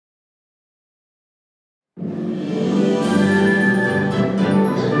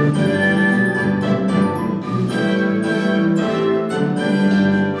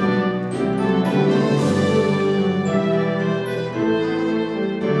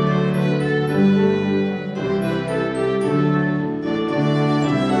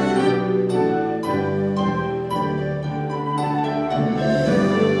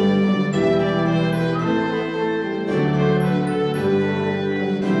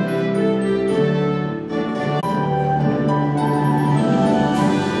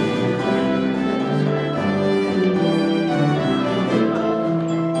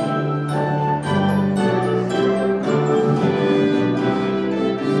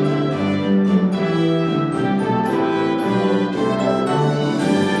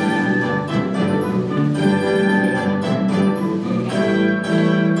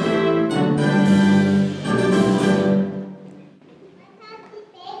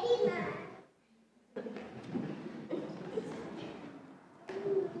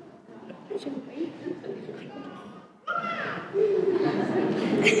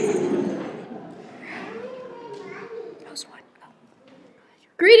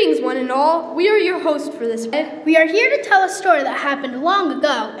Greetings, one and all. We are your hosts for this. We are here to tell a story that happened long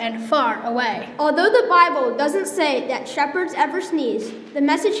ago and far away. Although the Bible doesn't say that shepherds ever sneeze, the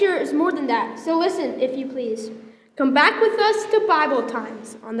message here is more than that. So listen, if you please. Come back with us to Bible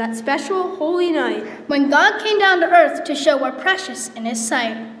times on that special holy night when God came down to earth to show we're precious in His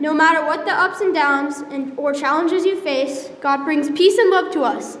sight. No matter what the ups and downs or challenges you face, God brings peace and love to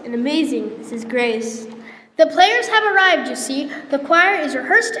us, and amazing is His grace. The players have arrived, you see. The choir is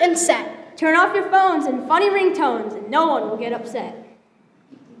rehearsed and set. Turn off your phones and funny ringtones, and no one will get upset.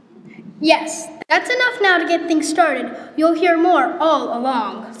 Yes, that's enough now to get things started. You'll hear more all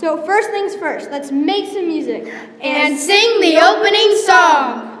along. So first things first, let's make some music. And sing the opening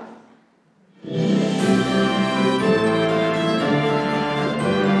song.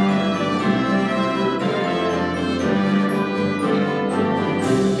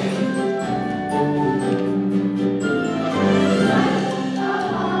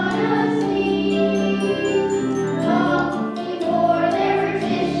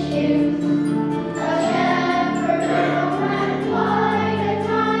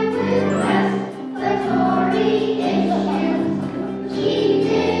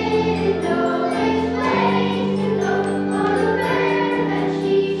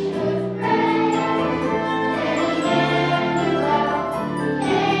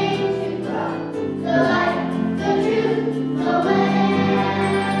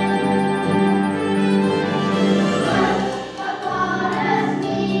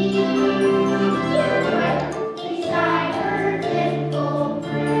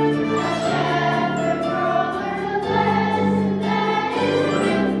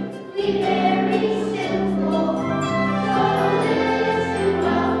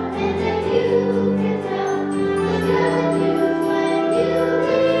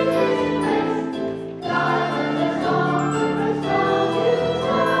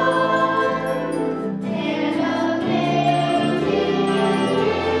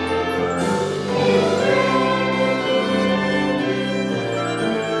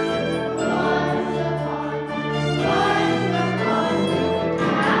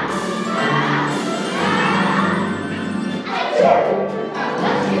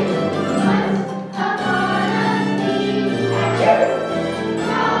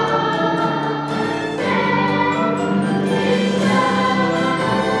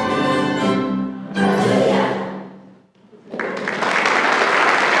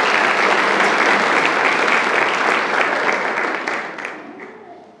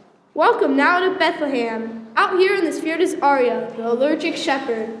 Welcome now to Bethlehem. Out here in this field is Aria, the allergic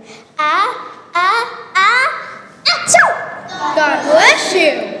shepherd. Achoo! God bless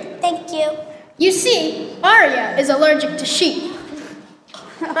you. Thank you. You see, Aria is allergic to sheep.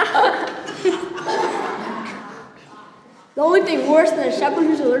 The only thing worse than a shepherd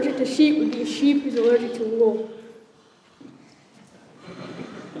who's allergic to sheep would be a sheep who's allergic to wool.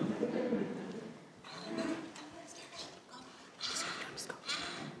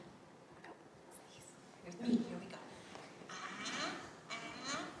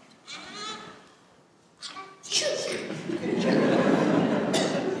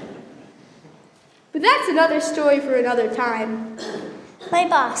 But that's another story for another time. My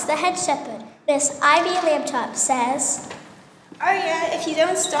boss, the head shepherd, Miss Ivy Lambtop, says, Aria, if you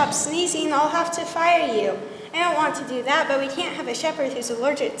don't stop sneezing, I'll have to fire you. I don't want to do that, but we can't have a shepherd who's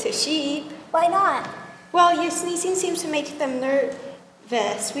allergic to sheep. Why not? Well, your sneezing seems to make them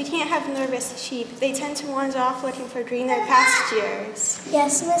nervous. We can't have nervous sheep. They tend to wander off looking for greener pastures.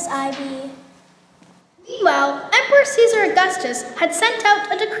 Yes, Miss Ivy. Meanwhile, Emperor Caesar Augustus had sent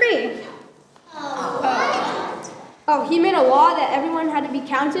out a decree. Oh, he made a law that everyone had to be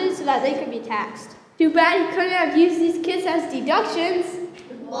counted so that they could be taxed. Too bad he couldn't have used these kids as deductions.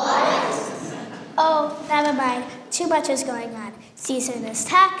 Oh, never mind. Too much is going on. Caesar and his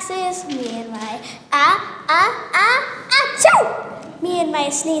taxes, me and my achoo! Me and my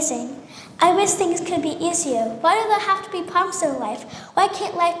sneezing. I wish things could be easier. Why do there have to be pumps in life? Why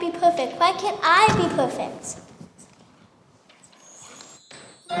can't life be perfect? Why can't I be perfect?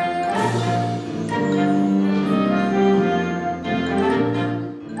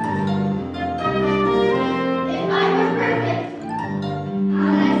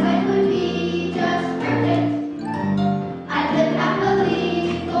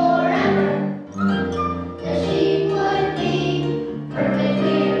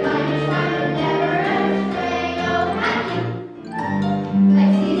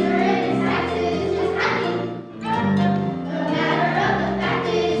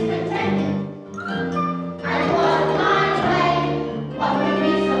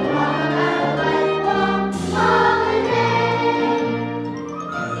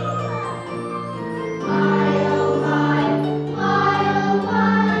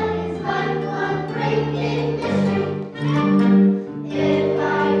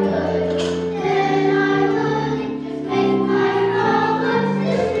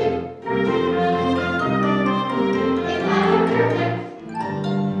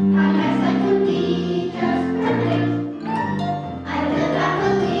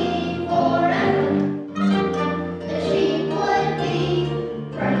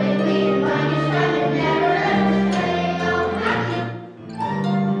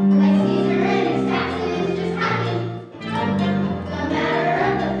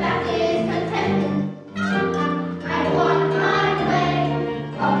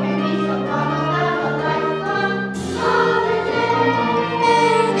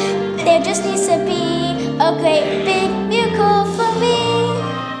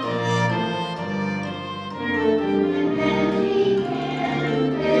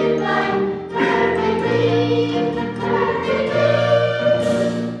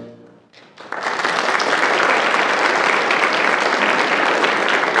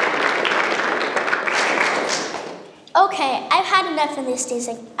 Okay, I've had enough of this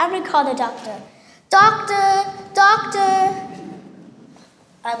sneezing. I'm gonna call the doctor. Doctor!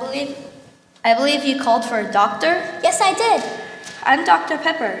 I believe you called for a doctor? Yes, I did. I'm Dr.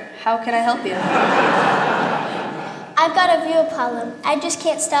 Pepper. How can I help you? I've got a real problem. I just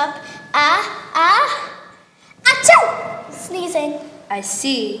can't stop. Achoo! Sneezing. I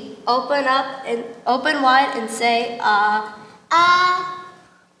see. Open wide and say,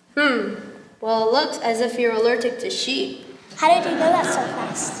 Well, it looks as if you're allergic to sheep. How did you know that so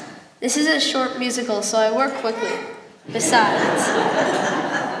fast? This is a short musical, so I work quickly. Besides,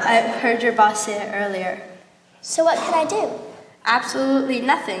 I heard your boss say it earlier. So what can I do? Absolutely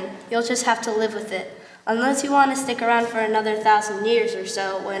nothing. You'll just have to live with it. Unless you want to stick around for another 1,000 years or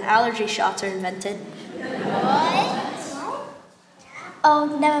so when allergy shots are invented. What? Oh,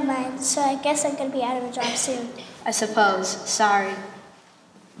 never mind. So I guess I'm going to be out of a job soon. I suppose. Sorry.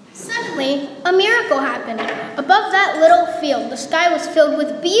 Suddenly, a miracle happened. Above that little field, the sky was filled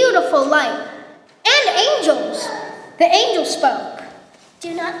with beautiful light. And angels! The angel spoke.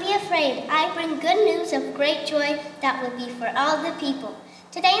 Do not be afraid. I bring good news of great joy that will be for all the people.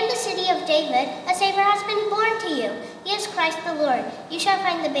 Today in the city of David, a Savior has been born to you. He is Christ the Lord. You shall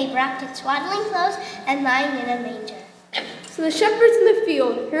find the babe wrapped in swaddling clothes and lying in a manger. So the shepherds in the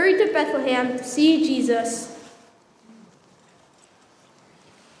field hurried to Bethlehem to see Jesus.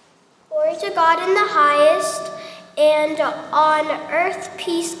 Glory to God in the highest, and on earth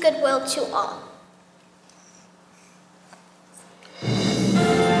peace, goodwill to all.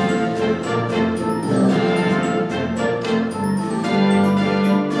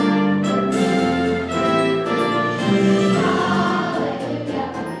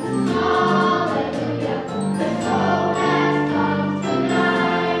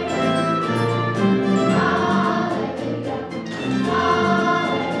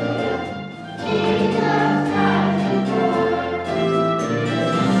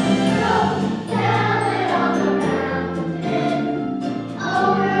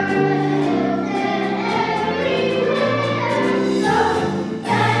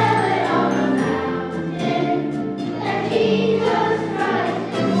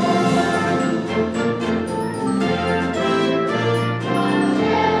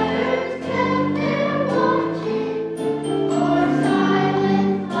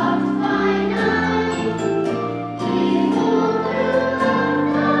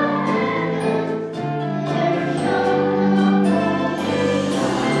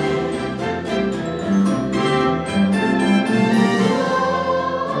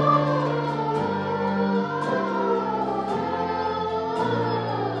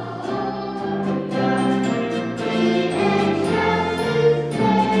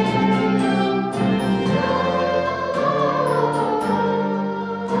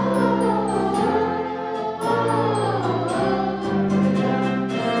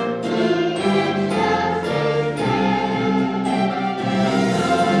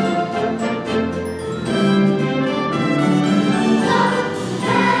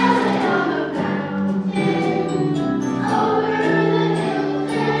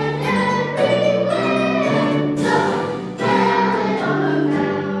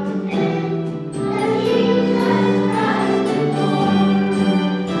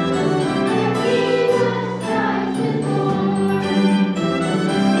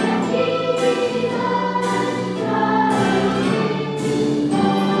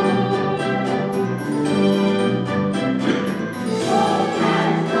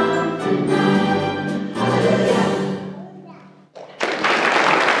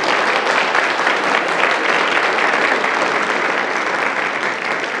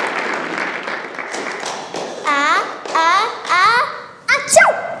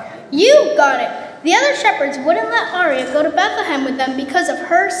 shepherds wouldn't let Aria go to Bethlehem with them because of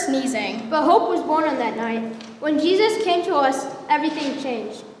her sneezing. But hope was born on that night. When Jesus came to us, everything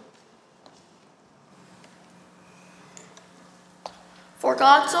changed. For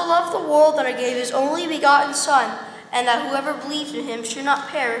God so loved the world that he gave his only begotten Son, and that whoever believes in him should not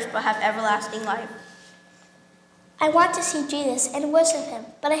perish but have everlasting life. I want to see Jesus and worship him,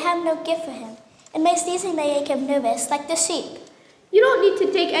 but I have no gift for him, and my sneezing may make him nervous, like the sheep. You don't need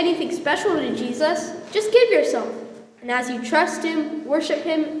to take anything special to Jesus. Just give yourself. And as you trust him, worship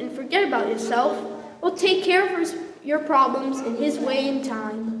him, and forget about yourself, he'll take care of your problems in his way and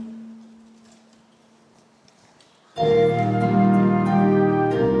time.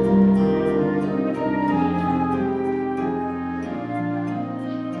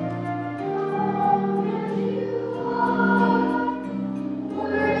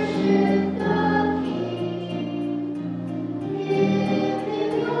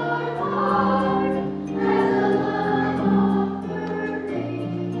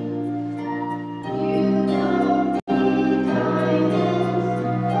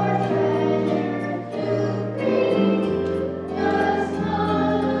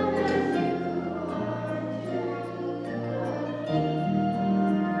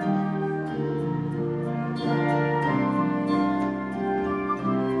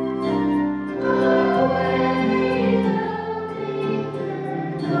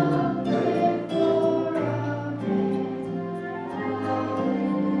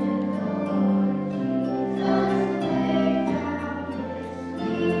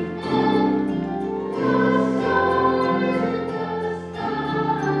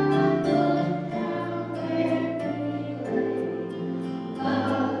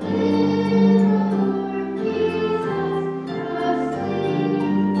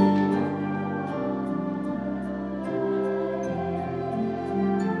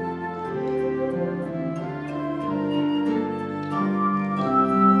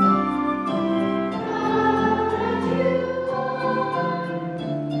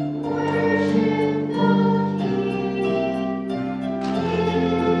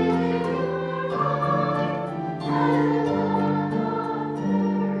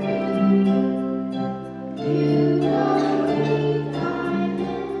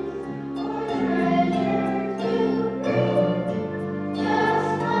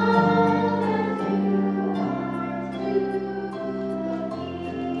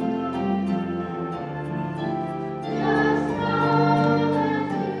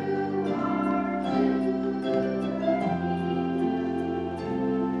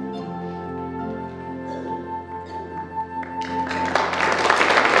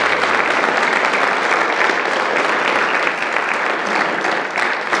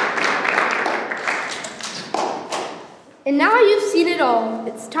 And now you've seen it all.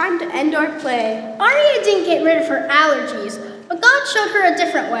 It's time to end our play. Aria didn't get rid of her allergies, but God showed her a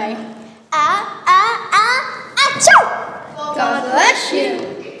different way. Achoo! God bless you.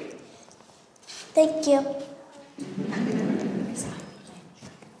 Thank you.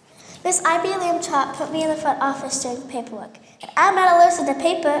 Miss Ivy Lamb Chop put me in the front office doing paperwork. And I'm not allergic to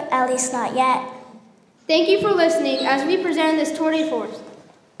paper, at least not yet. Thank you for listening as we present this tour de force.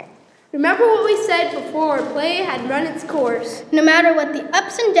 Remember what we said before our play had run its course. No matter what the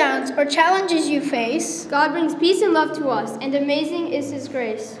ups and downs or challenges you face, God brings peace and love to us, and amazing is his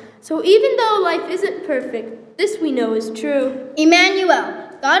grace. So even though life isn't perfect, this we know is true. Emmanuel,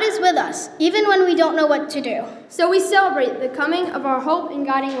 God is with us, even when we don't know what to do. So we celebrate the coming of our hope and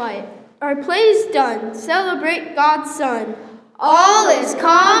guiding light. Our play is done. Celebrate God's Son. All is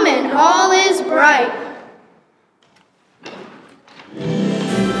calm and all is bright.